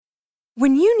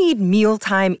When you need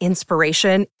mealtime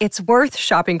inspiration, it's worth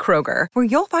shopping Kroger, where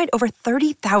you'll find over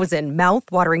 30,000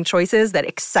 mouth-watering choices that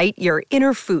excite your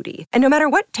inner foodie. And no matter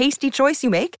what tasty choice you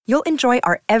make, you'll enjoy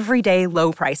our everyday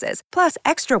low prices, plus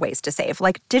extra ways to save,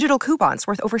 like digital coupons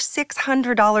worth over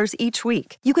 $600 each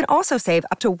week. You can also save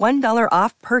up to $1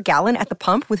 off per gallon at the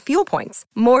pump with fuel points.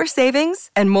 More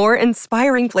savings and more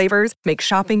inspiring flavors make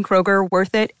shopping Kroger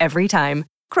worth it every time.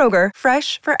 Kroger,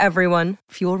 fresh for everyone.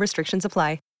 Fuel restrictions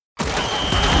apply.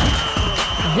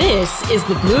 This is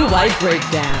the Blue White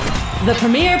Breakdown, the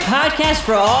premier podcast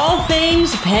for all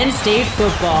things Penn State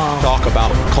football. Talk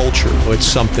about culture. It's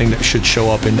something that should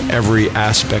show up in every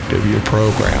aspect of your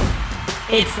program.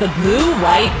 It's the Blue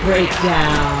White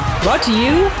Breakdown, brought to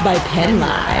you by Penn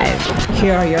Live.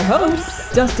 Here are your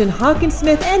hosts, Dustin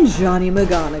Hawkinsmith and Johnny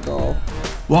McGonigal.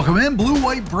 Welcome in, Blue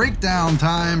White Breakdown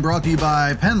time, brought to you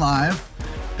by Penn Live.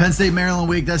 Penn State Maryland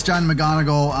week. That's Johnny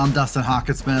McGonigal. I'm Dustin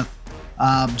Hawkinsmith.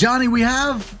 Johnny, we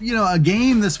have, a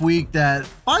game this week that,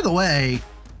 by the way,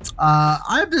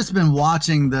 I've just been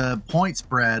watching the point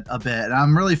spread a bit, and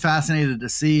I'm really fascinated to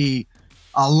see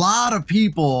a lot of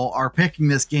people are picking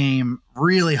this game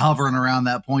really hovering around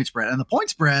that point spread. And the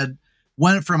point spread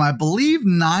went from, I believe,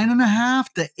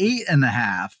 9.5 to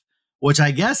 8.5, which I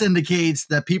guess indicates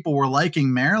that people were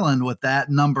liking Maryland with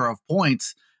that number of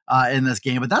points in this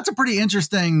game. But that's a pretty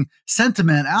interesting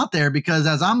sentiment out there, because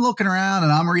as I'm looking around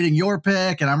and I'm reading your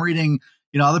pick and I'm reading,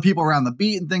 other people around the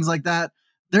beat and things like that,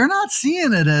 they're not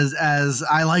seeing it as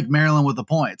I like Maryland with the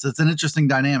points. It's an interesting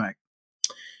dynamic.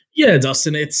 Yeah,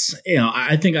 Dustin, it's,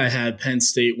 I think I had Penn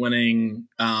State winning,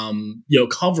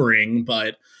 covering,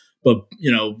 but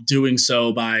doing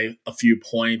so by a few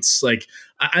points. Like,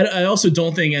 I also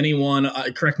don't think anyone,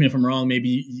 correct me if I'm wrong,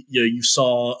 maybe you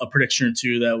saw a prediction or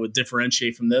two that would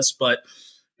differentiate from this, but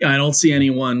I don't see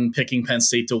anyone picking Penn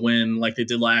State to win like they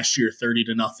did last year,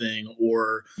 30-0,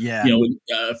 or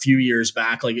a few years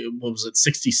back, like what was it,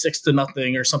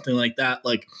 66-0 or something like that.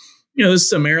 Like, this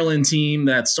is a Maryland team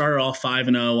that started off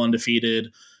 5-0 undefeated,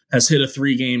 has hit a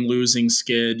 3-game losing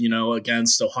skid,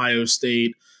 against Ohio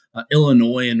State,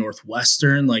 Illinois, and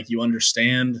Northwestern. Like, you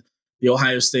understand the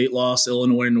Ohio State loss,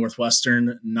 Illinois and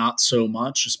Northwestern, not so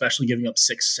much, especially giving up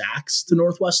 6 sacks to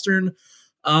Northwestern,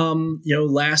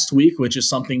 last week, which is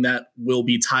something that will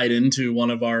be tied into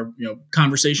one of our,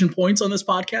 conversation points on this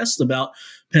podcast about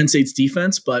Penn State's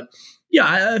defense. But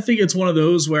yeah, I think it's one of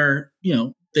those where,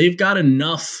 they've got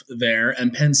enough there,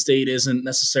 and Penn State isn't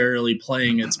necessarily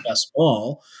playing its best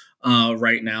ball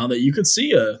right now, that you could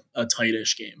see a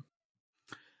tight-ish game.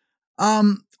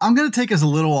 I'm going to take us a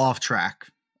little off track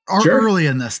early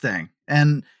in this thing.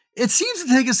 And it seems to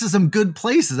take us to some good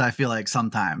places, I feel like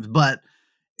sometimes, but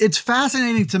it's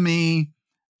fascinating to me.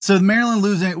 So Maryland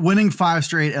winning 5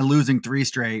 straight and losing 3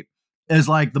 straight is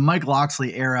like the Mike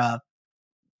Locksley era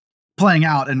playing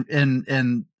out in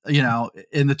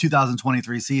the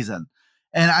 2023 season.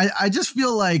 And I just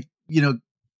feel like,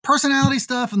 personality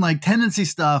stuff and like tendency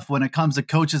stuff when it comes to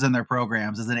coaches and their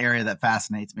programs is an area that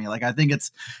fascinates me. Like, I think it's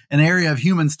an area of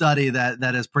human study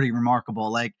that is pretty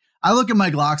remarkable. Like, I look at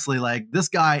Mike Locksley, like, this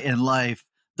guy in life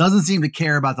doesn't seem to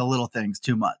care about the little things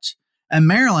too much. And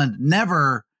Maryland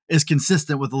never is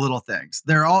consistent with the little things.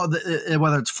 They're all,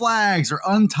 whether it's flags or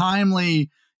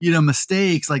untimely,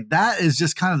 mistakes, like that is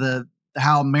just kind of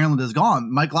how Maryland has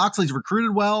gone. Mike Locksley's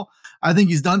recruited well. I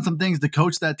think he's done some things to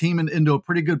coach that team into a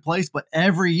pretty good place, but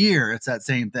every year it's that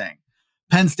same thing.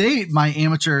 Penn State, my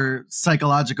amateur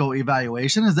psychological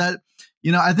evaluation is that,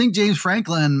 I think James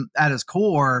Franklin at his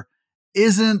core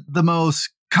isn't the most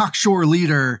cocksure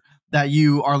leader that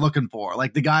you are looking for.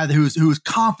 Like the guy who's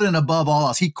confident above all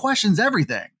else. He questions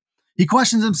everything. He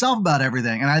questions himself about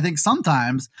everything. And I think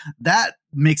sometimes that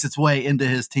makes its way into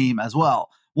his team as well.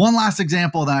 One last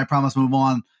example, then I promise move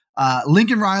on.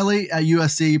 Lincoln Riley at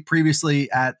USC, previously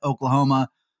at Oklahoma.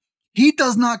 He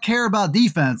does not care about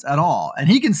defense at all. And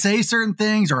he can say certain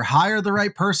things or hire the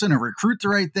right person or recruit the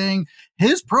right thing.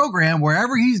 His program,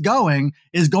 wherever he's going,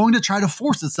 is going to try to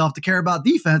force itself to care about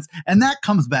defense. And that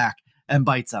comes back and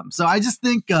bites him. So I just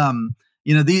think,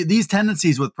 these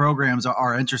tendencies with programs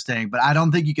are interesting, but I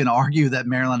don't think you can argue that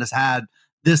Maryland has had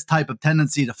this type of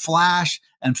tendency to flash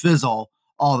and fizzle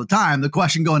all the time. The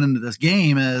question going into this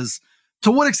game is,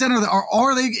 to what extent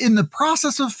are they in the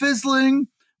process of fizzling?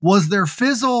 Was their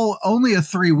fizzle only a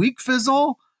 3-week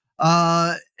fizzle?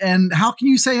 And how can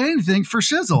you say anything for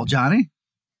shizzle, Johnny?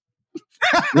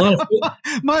 Well,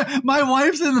 my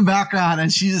wife's in the background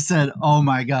and she just said, "Oh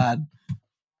my God."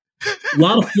 A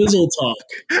lot of fizzle talk.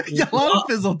 Yeah, a lot of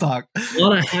fizzle talk. A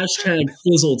lot of hashtag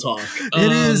fizzle talk.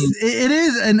 It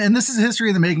is, and this is history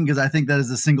in the making because I think that is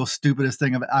the single stupidest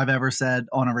thing I've ever said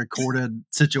on a recorded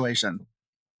situation.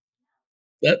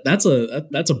 That's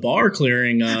a bar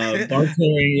clearing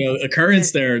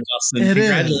occurrence there, Dustin.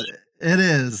 It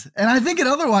is, and I think it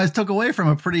otherwise took away from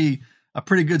a pretty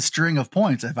good string of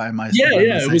points, if I might. Yeah,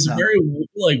 it was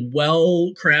very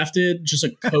well crafted, just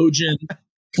a cogent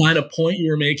kind of point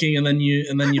you were making, and then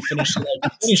you finished it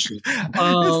like you finished it.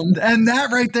 And that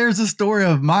right there is the story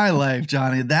of my life,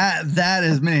 Johnny. That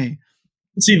is me.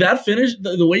 See, that finish,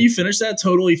 the way you finished that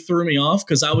totally threw me off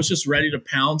because I was just ready to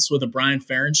pounce with a Brian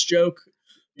Ferentz joke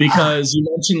because you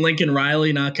mentioned Lincoln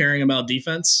Riley not caring about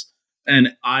defense, and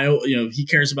he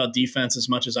cares about defense as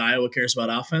much as Iowa cares about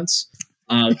offense.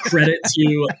 Credit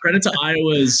to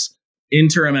Iowa's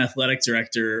interim athletic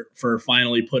director for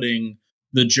finally putting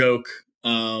the joke,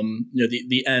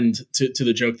 the end to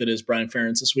the joke that is Brian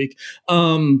Ferentz this week.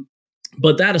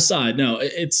 But that aside, no,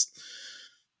 it's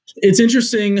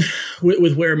interesting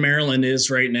with where Maryland is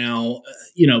right now.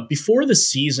 Before the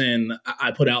season,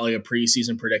 I put out like a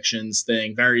preseason predictions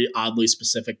thing, very oddly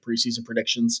specific preseason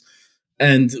predictions.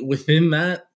 And within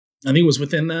that, I think it was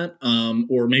within that,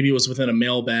 or maybe it was within a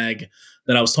mailbag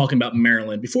that I was talking about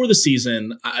Maryland. Before the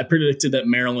season, I predicted that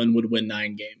Maryland would win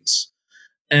 9 games.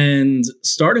 And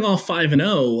starting off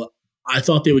 5-0, I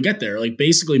thought they would get there. Like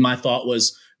basically my thought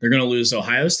was they're going to lose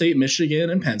Ohio State, Michigan,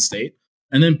 and Penn State,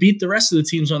 and then beat the rest of the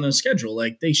teams on their schedule.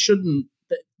 Like they should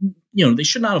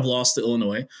not have lost to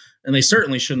Illinois, and they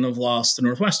certainly shouldn't have lost to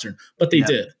Northwestern, but they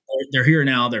did. They're here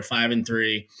now. They're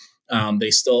 5-3.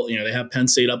 They still, they have Penn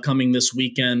State upcoming this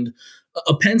weekend.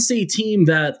 A Penn State team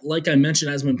that, like I mentioned,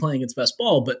 hasn't been playing its best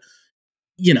ball, but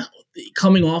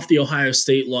coming off the Ohio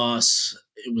State loss,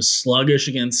 it was sluggish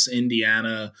against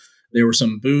Indiana. There were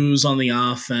some boos on the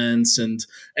offense, and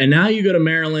now you go to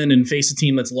Maryland and face a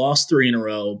team that's lost 3 in a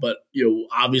row, but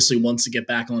obviously wants to get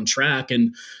back on track,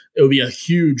 and it would be a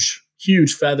huge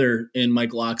feather in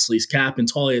Mike Loxley's cap and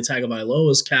Talia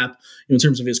Tagovailoa's cap in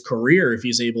terms of his career if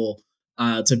he's able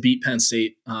to beat Penn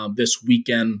State this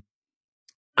weekend.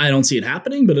 I don't see it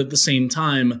happening, but at the same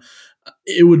time,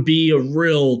 it would be a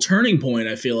real turning point,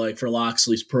 I feel like, for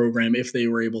Loxley's program if they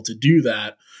were able to do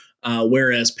that.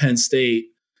 Whereas Penn State,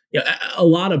 a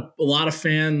lot of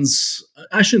fans,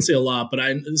 I shouldn't say a lot, but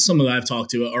some of that I've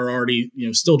talked to are already,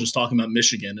 still just talking about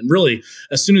Michigan. And really,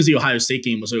 as soon as the Ohio State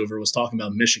game was over, was talking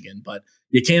about Michigan. But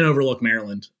you can't overlook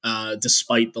Maryland,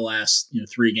 despite the last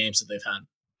 3 games that they've had.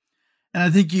 And I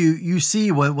think you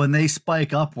see when they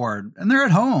spike upward, and they're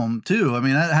at home too. I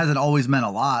mean, that hasn't always meant a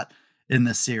lot in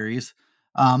this series.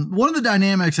 One of the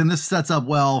dynamics, and this sets up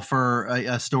well for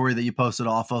a story that you posted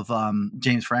off of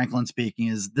James Franklin speaking,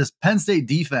 is this Penn State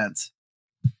defense.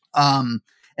 And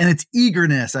its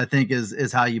eagerness, I think,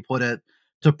 is how you put it,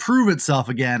 to prove itself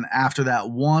again after that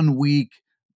 1 week.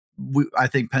 I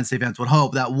think Penn State fans would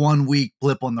hope that 1 week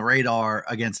blip on the radar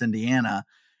against Indiana.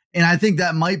 And I think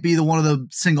that might be one of the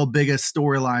single biggest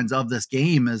storylines of this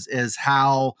game is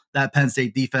how that Penn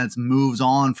State defense moves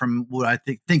on from what I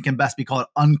think can best be called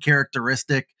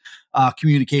uncharacteristic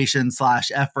communication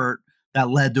 / effort that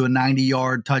led to a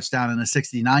 90-yard touchdown and a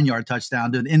 69-yard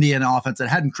touchdown to an Indiana offense that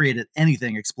hadn't created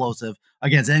anything explosive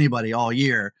against anybody all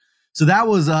year. So that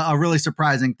was a really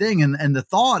surprising thing. And the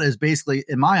thought is basically,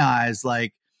 in my eyes,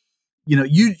 like,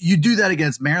 you do that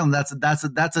against Maryland. That's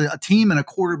a team and a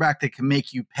quarterback that can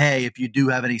make you pay if you do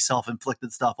have any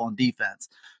self-inflicted stuff on defense.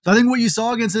 So I think what you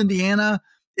saw against Indiana,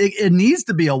 it needs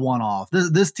to be a one-off.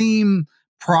 This team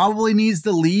probably needs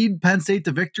to lead Penn State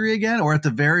to victory again, or at the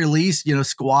very least,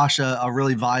 squash a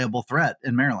really viable threat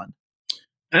in Maryland.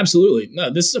 Absolutely.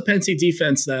 No, this is a Penn State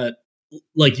defense that,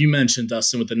 like you mentioned,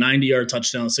 Dustin, with the 90-yard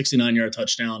touchdown, 69-yard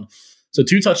touchdown. So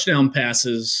 2 touchdown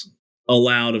passes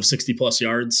allowed of 60-plus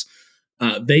yards.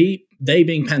 They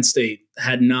being Penn State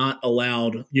had not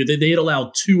allowed, they had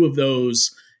allowed 2 of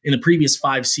those in the previous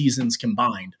 5 seasons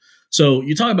combined. So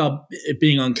you talk about it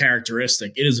being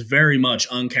uncharacteristic. It is very much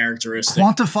uncharacteristic.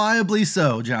 Quantifiably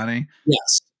so, Johnny.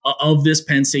 Yes. Of this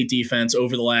Penn State defense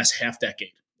over the last half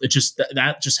decade.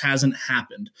 That just hasn't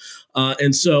happened.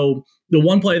 And so the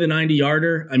one play, the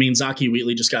 90-yarder, Zaki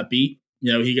Wheatley just got beat.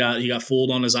 He got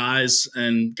fooled on his eyes,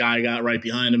 and guy got right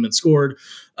behind him and scored.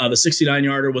 The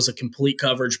 69-yarder was a complete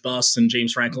coverage bust, and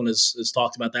James Franklin has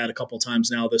talked about that a couple of times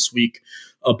now this week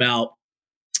about,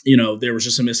 there was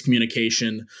just a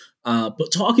miscommunication.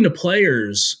 But talking to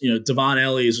players, Devon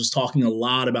Ellies was talking a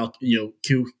lot about,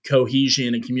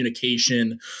 cohesion and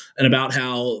communication, and about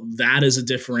how that is a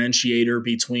differentiator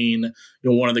between,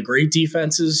 one of the great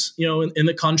defenses, in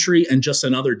the country and just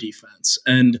another defense.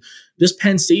 And this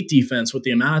Penn State defense, with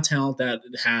the amount of talent that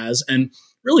it has, and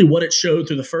really what it showed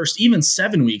through the first even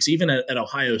 7 weeks, even at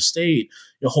Ohio State,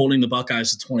 holding the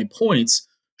Buckeyes to 20 points,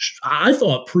 I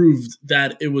thought proved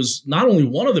that it was not only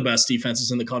one of the best defenses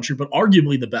in the country, but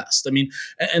arguably the best. I mean,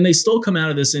 and they still come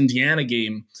out of this Indiana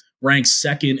game ranked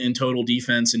second in total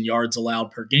defense and yards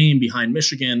allowed per game behind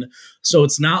Michigan. So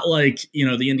it's not like,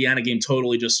 the Indiana game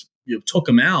totally just took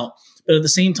them out. But at the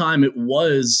same time, it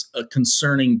was a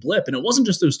concerning blip. And it wasn't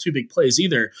just those two big plays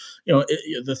either.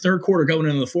 The third quarter going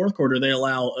into the fourth quarter, they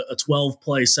allow a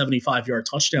 12-play, 75-yard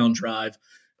touchdown drive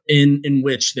in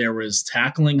which there was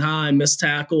tackling high, missed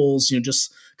tackles,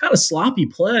 just kind of sloppy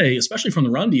play, especially from the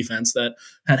run defense that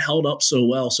had held up so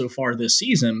well so far this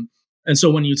season. And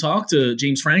so when you talk to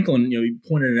James Franklin, he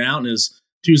pointed it out in his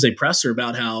Tuesday presser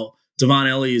about how Devon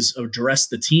Ellies addressed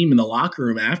the team in the locker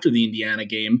room after the Indiana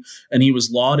game, and he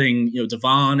was lauding,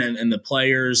 Devon and the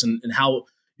players and how,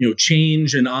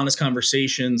 change and honest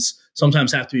conversations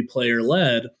sometimes have to be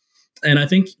player-led. And I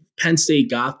think Penn State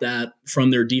got that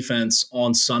from their defense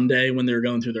on Sunday when they were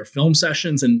going through their film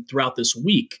sessions, and throughout this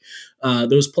week,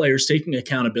 those players taking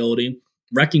accountability,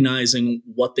 recognizing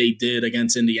what they did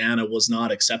against Indiana was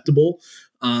not acceptable,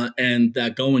 and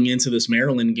that going into this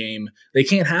Maryland game, they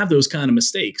can't have those kind of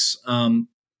mistakes.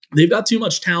 They've got too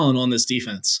much talent on this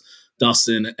defense,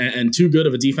 Dustin, and too good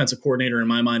of a defensive coordinator in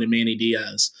my mind in Manny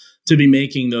Diaz to be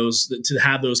making those, to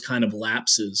have those kind of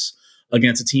lapses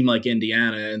against a team like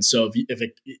Indiana. And so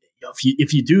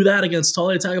if you do that against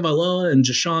Talia Tagovailoa and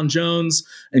Jashawn Jones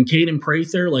and Caden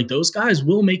Prather, like, those guys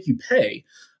will make you pay.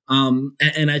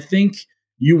 And I think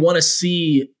you want to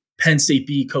see Penn State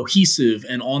be cohesive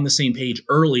and on the same page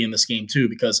early in this game too,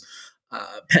 because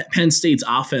Penn State's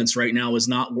offense right now is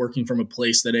not working from a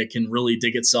place that it can really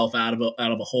dig itself out of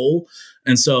a hole.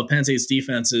 And so if Penn State's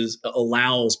defense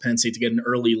allows Penn State to get an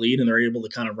early lead and they're able to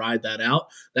kind of ride that out,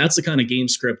 that's the kind of game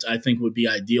script I think would be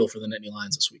ideal for the Nittany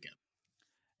Lions this weekend.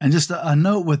 And just a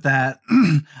note with that,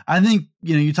 I think,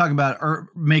 you talk about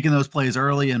making those plays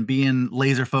early and being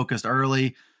laser focused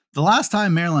early. The last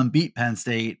time Maryland beat Penn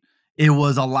State, it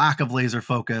was a lack of laser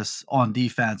focus on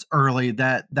defense early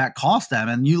that cost them.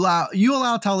 And you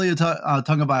allow Talia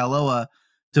Tagovailoa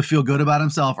to feel good about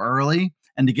himself early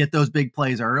and to get those big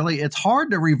plays early. It's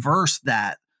hard to reverse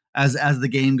that as the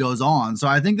game goes on. So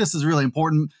I think this is really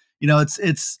important.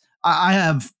 I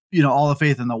have, all the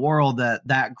faith in the world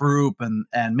that group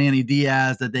and Manny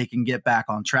Diaz, that they can get back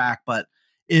on track. But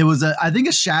it was I think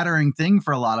a shattering thing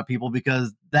for a lot of people,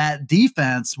 because that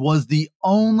defense was the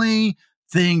only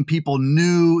thing people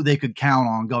knew they could count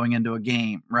on going into a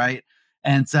game, right?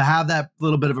 And to have that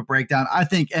little bit of a breakdown, I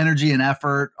think energy and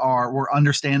effort were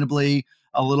understandably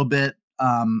a little bit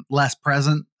less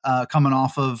present coming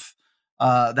off of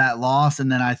that loss.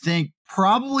 And then I think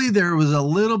probably there was a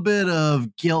little bit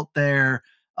of guilt there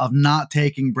of not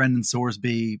taking Brendan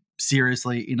Sorsby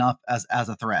seriously enough as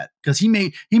a threat, because he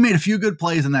made a few good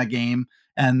plays in that game,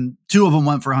 and two of them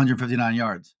went for 159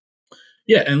 yards.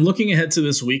 Yeah, and looking ahead to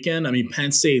this weekend, I mean,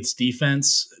 Penn State's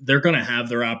defense, they're going to have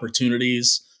their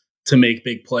opportunities to make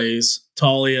big plays.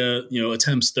 Talia,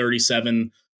 attempts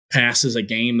 37 passes a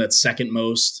game. That's second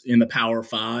most in the Power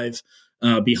Five,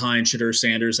 behind Shadur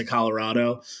Sanders at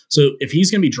Colorado. So if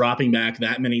he's going to be dropping back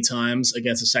that many times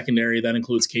against a secondary, that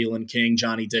includes Kalen King,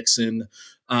 Johnny Dixon,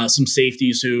 some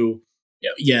safeties who,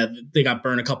 they got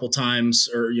burned a couple times,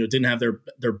 or didn't have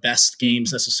their best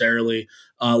games necessarily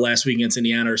last week against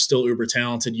Indiana, are still uber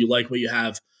talented. You like what you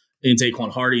have in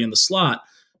Daquan Hardy in the slot.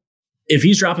 If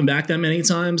he's dropping back that many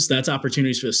times, that's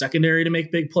opportunities for the secondary to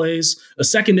make big plays. A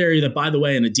secondary that, by the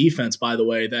way, and a defense, by the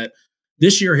way, that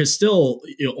this year has still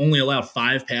only allowed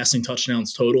 5 passing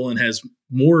touchdowns total and has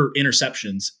more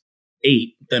interceptions,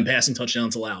 8, than passing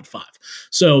touchdowns allowed, 5.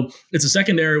 So it's a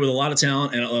secondary with a lot of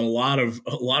talent and a lot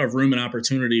of room and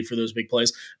opportunity for those big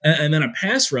plays. And then a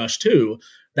pass rush too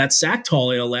that sacked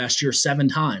Talia last year 7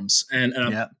 times. And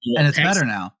it's better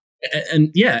now.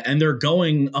 And they're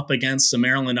going up against the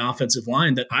Maryland offensive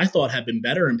line that I thought had been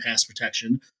better in pass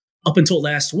protection up until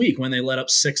last week, when they let up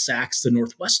 6 sacks to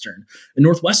Northwestern. And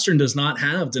Northwestern does not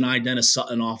have Denai Dennis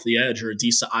Sutton off the edge, or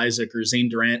Adisa Isaac, or Zane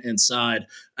Durant inside,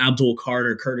 Abdul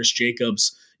Carter, Curtis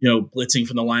Jacobs, blitzing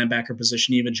from the linebacker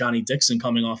position, even Johnny Dixon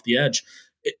coming off the edge.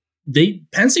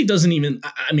 Penn State doesn't even,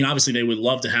 I mean, obviously they would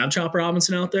love to have Chop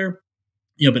Robinson out there,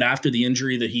 but after the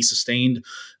injury that he sustained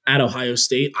at Ohio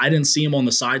State, I didn't see him on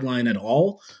the sideline at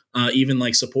all. even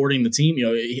like supporting the team.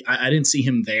 I didn't see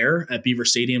him there at Beaver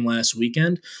Stadium last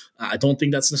weekend. I don't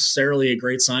think that's necessarily a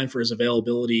great sign for his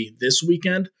availability this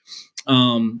weekend.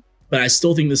 But I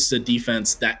still think this is a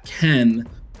defense that can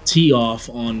tee off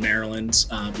on Maryland's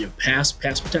pass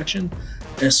protection,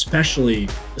 especially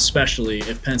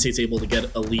if Penn State's able to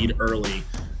get a lead early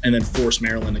and then force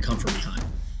Maryland to come from behind.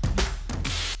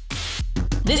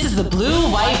 This is the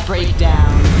Blue-White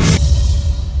Breakdown.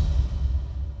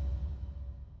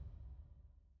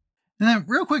 And then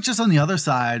real quick, just on the other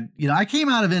side, I came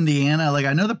out of Indiana. Like,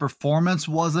 I know the performance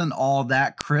wasn't all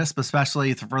that crisp,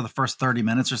 especially for the first 30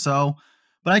 minutes or so.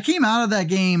 But I came out of that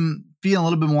game feeling a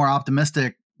little bit more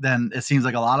optimistic than it seems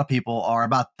like a lot of people are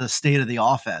about the state of the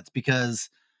offense. Because,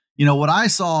 what I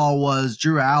saw was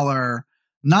Drew Aller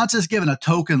not just giving a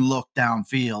token look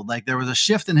downfield. Like, there was a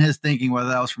shift in his thinking, whether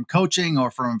that was from coaching or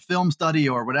from film study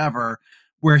or whatever,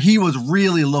 where he was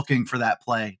really looking for that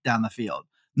play down the field.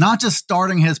 Not just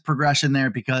starting his progression there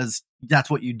because that's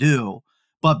what you do,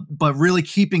 but really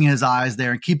keeping his eyes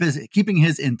there and keeping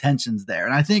his intentions there.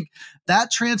 And I think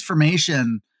that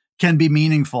transformation can be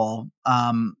meaningful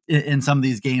in some of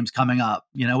these games coming up.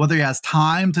 Whether he has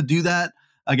time to do that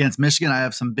against Michigan, I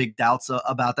have some big doubts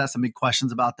about that, some big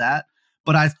questions about that.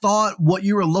 But I thought what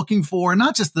you were looking for,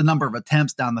 not just the number of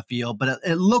attempts down the field, but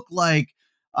it looked like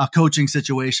a coaching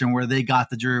situation where they got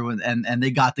the Drew and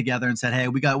they got together and said, hey,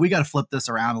 we got to flip this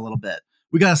around a little bit.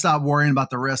 We got to stop worrying about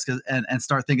the risk and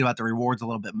start thinking about the rewards a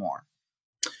little bit more.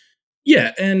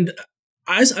 Yeah. And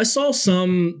I saw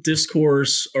some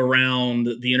discourse around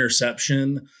the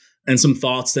interception and some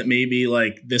thoughts that maybe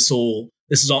like it's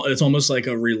almost like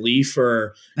a relief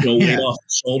or weight off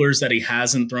his shoulders that he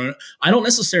hasn't thrown. I don't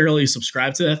necessarily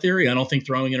subscribe to that theory. I don't think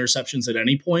throwing interceptions at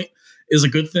any point is a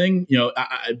good thing.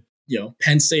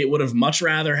 Penn State would have much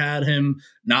rather had him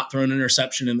not throw an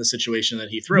interception in the situation that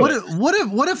he threw.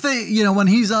 What if they,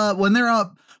 when they're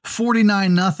up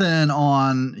 49-0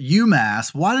 on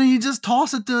UMass, why don't you just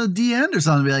toss it to the end or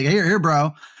something? Be like, here,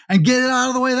 bro, and get it out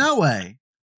of the way that way.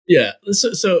 Yeah.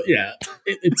 So yeah,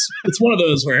 it's one of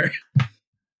those where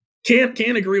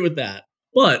can't agree with that.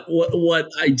 But what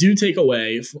I do take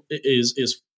away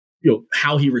is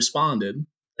how he responded.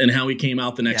 And how he came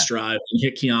out the next drive and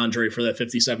hit Keandre for that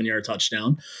 57-yard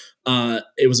touchdown.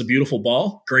 It was a beautiful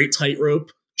ball. Great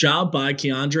tightrope job by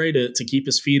Keandre to keep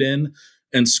his feet in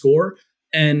and score.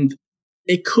 And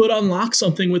it could unlock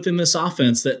something within this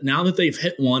offense that now that they've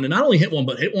hit one, and not only hit one,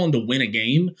 but hit one to win a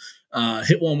game,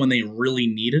 hit one when they really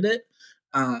needed it.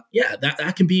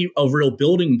 That can be a real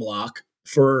building block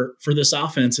for this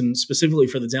offense and specifically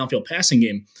for the downfield passing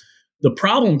game. The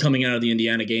problem coming out of the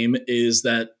Indiana game is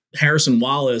that Harrison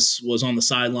Wallace was on the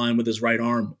sideline with his right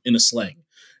arm in a sling.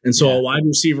 And so a wide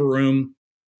receiver room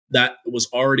that was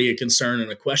already a concern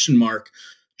and a question mark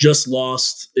just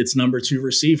lost its number 2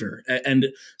 receiver. And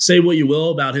say what you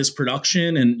will about his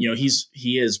production. And,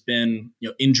 he has been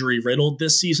injury riddled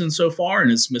this season so far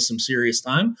and has missed some serious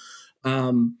time.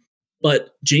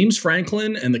 But James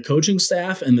Franklin and the coaching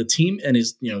staff and the team and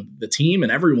the team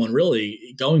and everyone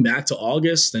really going back to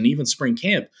August and even spring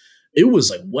camp, it was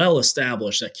like well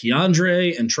established that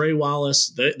Keandre and Trey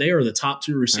Wallace, they are the top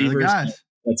 2 receivers.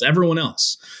 That's everyone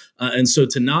else. And so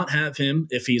to not have him,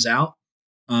 if he's out,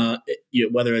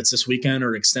 whether it's this weekend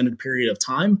or an extended period of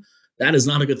time, that is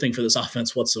not a good thing for this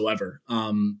offense whatsoever.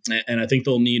 And I think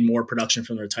they'll need more production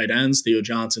from their tight ends, Theo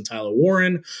Johnson, Tyler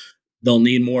Warren. They'll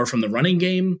need more from the running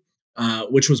game,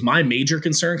 which was my major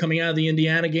concern coming out of the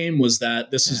Indiana game, was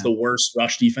that this is the worst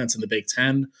rush defense in the Big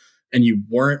Ten. And you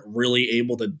weren't really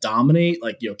able to dominate.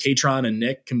 Like, Katron and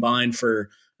Nick combined for,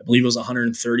 I believe it was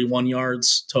 131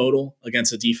 yards total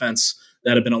against a defense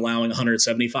that had been allowing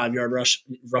 175-yard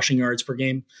rushing yards per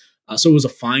game. So it was a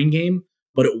fine game,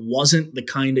 but it wasn't the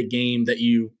kind of game that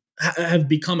you have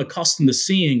become accustomed to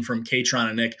seeing from Katron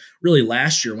and Nick really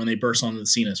last year when they burst onto the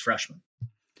scene as freshmen.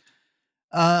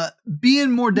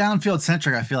 Being more downfield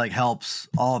centric, I feel like helps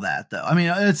all that though. I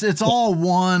mean, it's all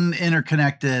one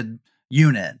interconnected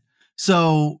unit.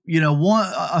 So,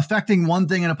 affecting one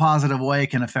thing in a positive way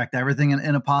can affect everything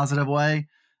in a positive way.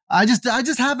 I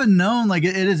just haven't known, like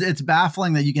it's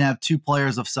baffling that you can have 2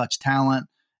 players of such talent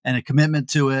and a commitment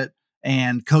to it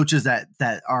and coaches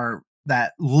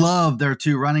that love their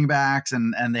 2 running backs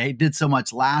and they did so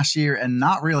much last year and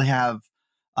not really have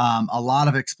a lot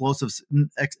of explosive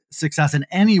success in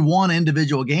any one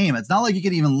individual game. It's not like you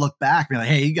can even look back and be like,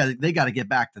 hey, they got to get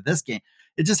back to this game.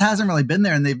 It just hasn't really been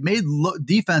there. And they've made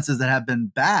defenses that have been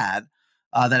bad,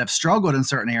 that have struggled in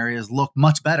certain areas, look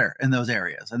much better in those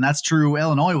areas. And that's true.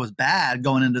 Illinois was bad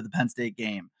going into the Penn State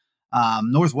game.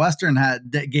 Northwestern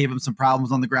gave them some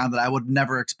problems on the ground that I would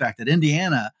never expected.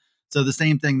 Indiana So the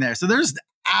same thing there. So there's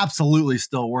absolutely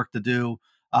still work to do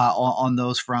on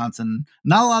those fronts, and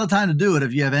not a lot of time to do it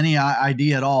if you have any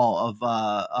idea at all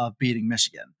of beating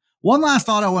Michigan. One last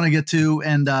thought I want to get to,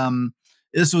 and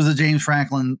this was a James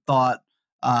Franklin thought,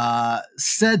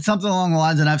 said something along the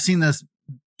lines, and I've seen this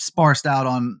sparsed out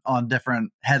on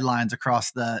different headlines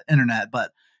across the internet,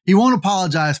 but he won't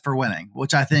apologize for winning,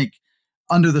 which I think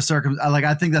under the circumstances,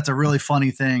 I think that's a really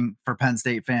funny thing for Penn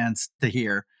State fans to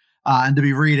hear and to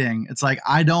be reading. It's like,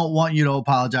 I don't want you to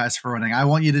apologize for winning. I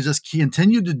want you to just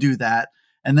continue to do that.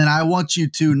 And then I want you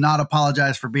to not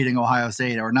apologize for beating Ohio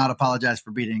State or not apologize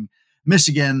for beating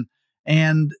Michigan.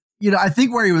 And, I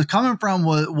think where he was coming from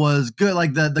was good.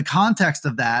 Like the context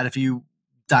of that, if you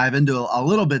dive into a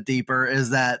little bit deeper, is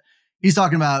that he's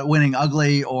talking about winning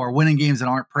ugly or winning games that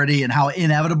aren't pretty and how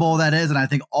inevitable that is. And I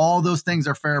think all those things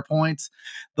are fair points.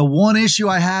 The one issue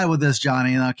I had with this,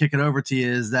 Johnny, and I'll kick it over to you,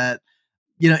 is that,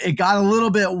 it got a little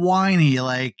bit whiny.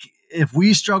 Like, if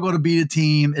we struggle to beat a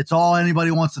team, it's all anybody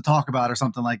wants to talk about or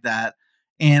something like that.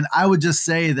 And I would just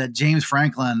say that James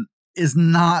Franklin is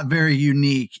not very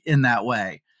unique in that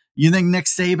way. You think Nick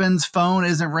Saban's phone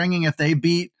isn't ringing if they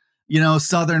beat,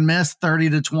 Southern Miss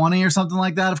 30-20 or something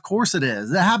like that? Of course it is.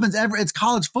 That happens it's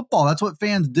college football. That's what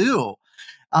fans do.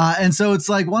 And so it's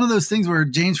like one of those things where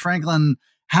James Franklin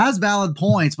has valid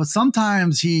points, but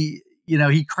sometimes he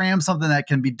crams something that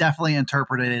can be definitely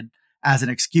interpreted as an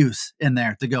excuse in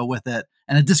there to go with it.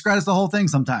 And it discredits the whole thing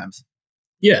sometimes.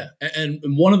 Yeah. And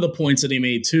one of the points that he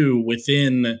made too,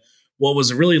 within what was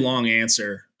a really long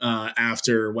answer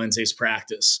after Wednesday's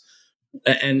practice,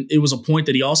 and it was a point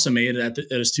that he also made at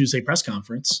his Tuesday press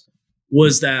conference,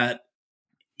 was that,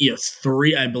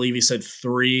 I believe he said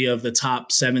 3 of the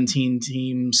top 17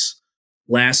 teams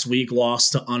last week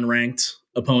lost to unranked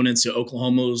opponents.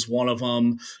 Oklahoma was one of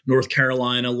them. North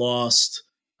Carolina lost.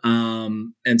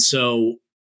 And so,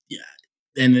 yeah.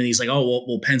 And then he's like, oh,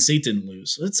 well, Penn State didn't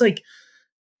lose. It's like,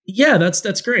 yeah, that's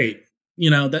great.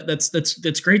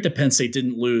 That's great that Penn State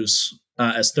didn't lose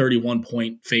as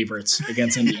 31-point favorites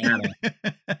against Indiana.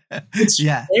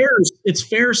 It's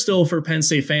fair still for Penn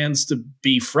State fans to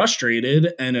be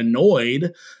frustrated and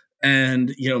annoyed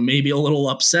and, maybe a little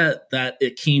upset that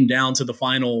it came down to the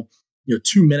final,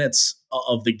 2 minutes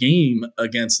of the game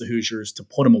against the Hoosiers to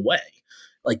put them away.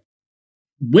 Like,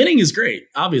 winning is great.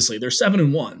 Obviously, they're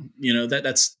 7-1.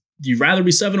 That's you'd rather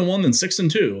be 7-1 than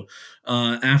 6-2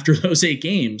 after those 8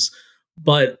 games.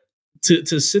 But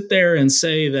to sit there and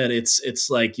say that it's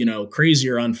like, crazy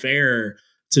or unfair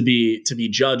to be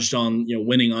judged on,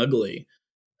 winning ugly.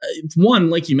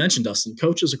 One, like you mentioned, Dustin,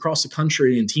 coaches across the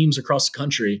country and teams across the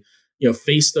country,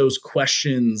 face those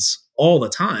questions all the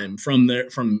time from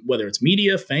whether it's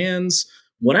media, fans,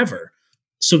 whatever.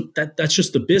 So that's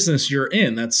just the business you're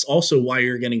in. That's also why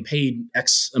you're getting paid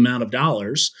X amount of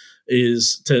dollars,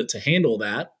 is to handle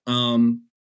that.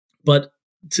 But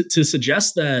to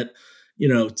suggest that,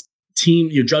 team,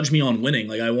 you judge me on winning,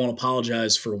 like I won't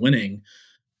apologize for winning.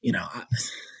 I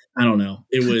don't know.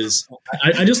 It was,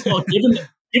 I just thought given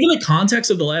the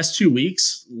context of the last 2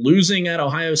 weeks, losing at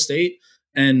Ohio State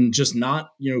and just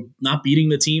not beating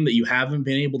the team that you haven't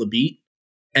been able to beat,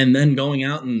 and then going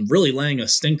out and really laying a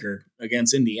stinker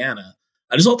against Indiana,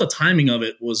 I just thought the timing of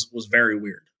it was very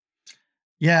weird.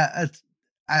 Yeah.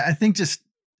 I think just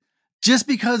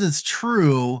because it's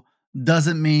true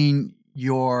doesn't mean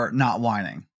you're not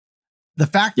whining. The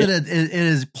fact that it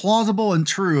is plausible and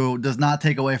true does not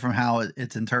take away from how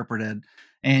it's interpreted.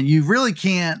 And you really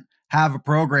can't have a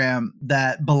program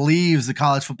that believes the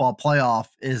college football playoff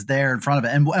is there in front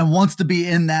of it and wants to be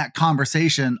in that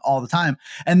conversation all the time,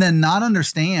 and then not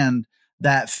understand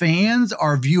that fans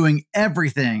are viewing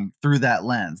everything through that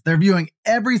lens. They're viewing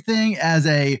everything as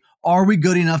are we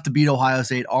good enough to beat Ohio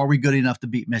State? Are we good enough to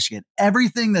beat Michigan?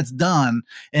 Everything that's done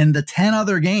in the 10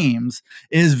 other games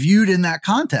is viewed in that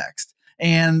context.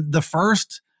 And the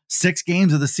first 6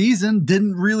 games of the season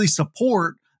didn't really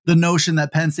support the notion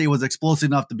that Penn State was explosive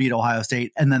enough to beat Ohio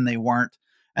State, and then they weren't.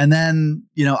 And then,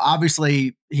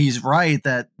 obviously he's right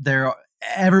that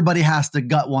everybody has to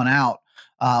gut one out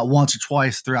once or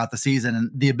twice throughout the season, and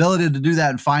the ability to do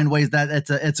that and find ways that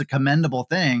it's a commendable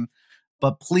thing.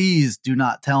 But please do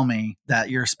not tell me that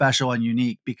you're special and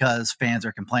unique because fans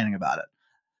are complaining about it.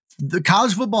 The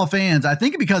college football fans, I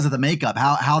think because of the makeup,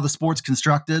 how the sport's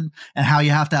constructed, and how you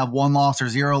have to have 1 loss or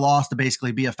 0 loss to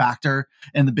basically be a factor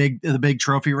in the big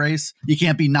trophy race. You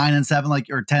can't be 9-7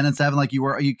 or 10-7 like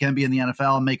you can be in the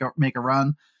NFL and make a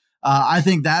run. I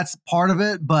think that's part of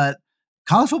it. But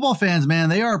college football fans, man,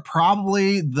 they are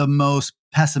probably the most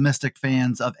pessimistic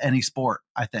fans of any sport,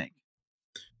 I think.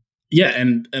 Yeah,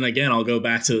 and again, I'll go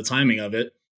back to the timing of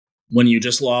it. when you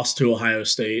just lost to Ohio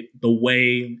State the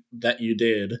way that you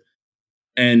did,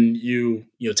 and you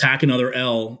tack another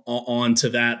L onto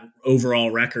that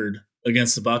overall record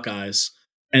against the Buckeyes,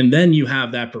 and then you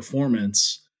have that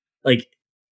performance, like,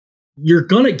 you're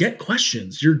gonna get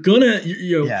questions. You're gonna,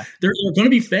 there are gonna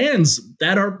be fans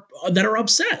that are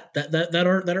upset, that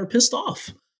are pissed off.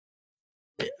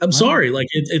 I'm sorry, like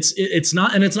it's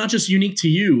not, and it's not just unique to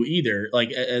you either.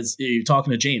 Like, as you're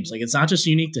talking to James, like, it's not just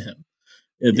unique to him.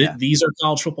 These are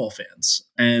college football fans.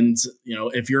 And,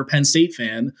 if you're a Penn State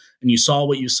fan and you saw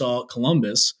what you saw at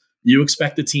Columbus, you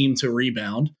expect the team to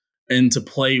rebound and to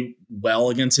play well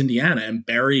against Indiana and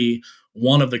bury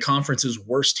one of the conference's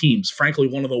worst teams, frankly,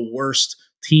 one of the worst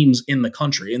teams in the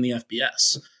country in the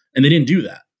FBS. And they didn't do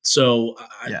that. So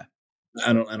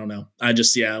I don't know. I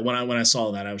just, when I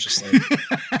saw that, I was just like,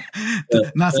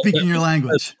 not speaking your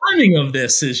language. The timing of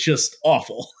this is just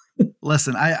awful.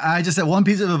 Listen, I just had one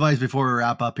piece of advice before we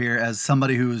wrap up here, as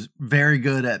somebody who's very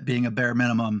good at being a bare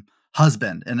minimum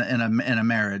husband in a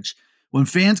marriage. When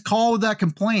fans call with that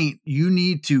complaint, you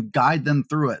need to guide them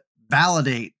through it,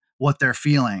 validate what they're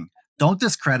feeling. Don't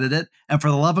discredit it. And for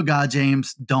the love of God,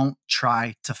 James, don't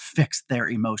try to fix their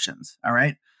emotions. All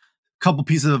right. Couple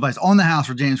pieces of advice on the house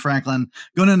for James Franklin.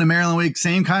 Going into Maryland week,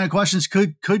 same kind of questions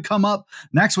could come up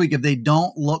next week if they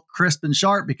don't look crisp and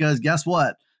sharp, because guess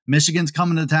what? Michigan's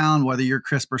coming to town, whether you're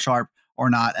crisp or sharp or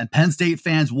not. And Penn State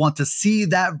fans want to see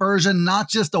that version, not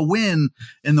just a win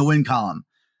in the win column.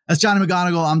 That's Johnny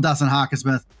McGonigal. I'm Dustin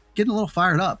Hockensmith, getting a little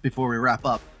fired up before we wrap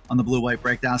up on the Blue White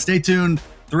Breakdown. Stay tuned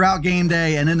throughout game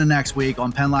day and into next week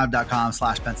on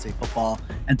PennLive.com/Penn State football,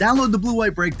 and download the Blue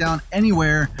White Breakdown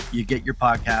anywhere you get your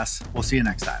podcasts. We'll see you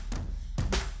next time.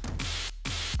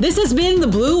 This has been the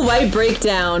Blue White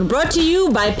Breakdown, brought to you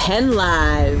by Penn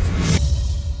Live.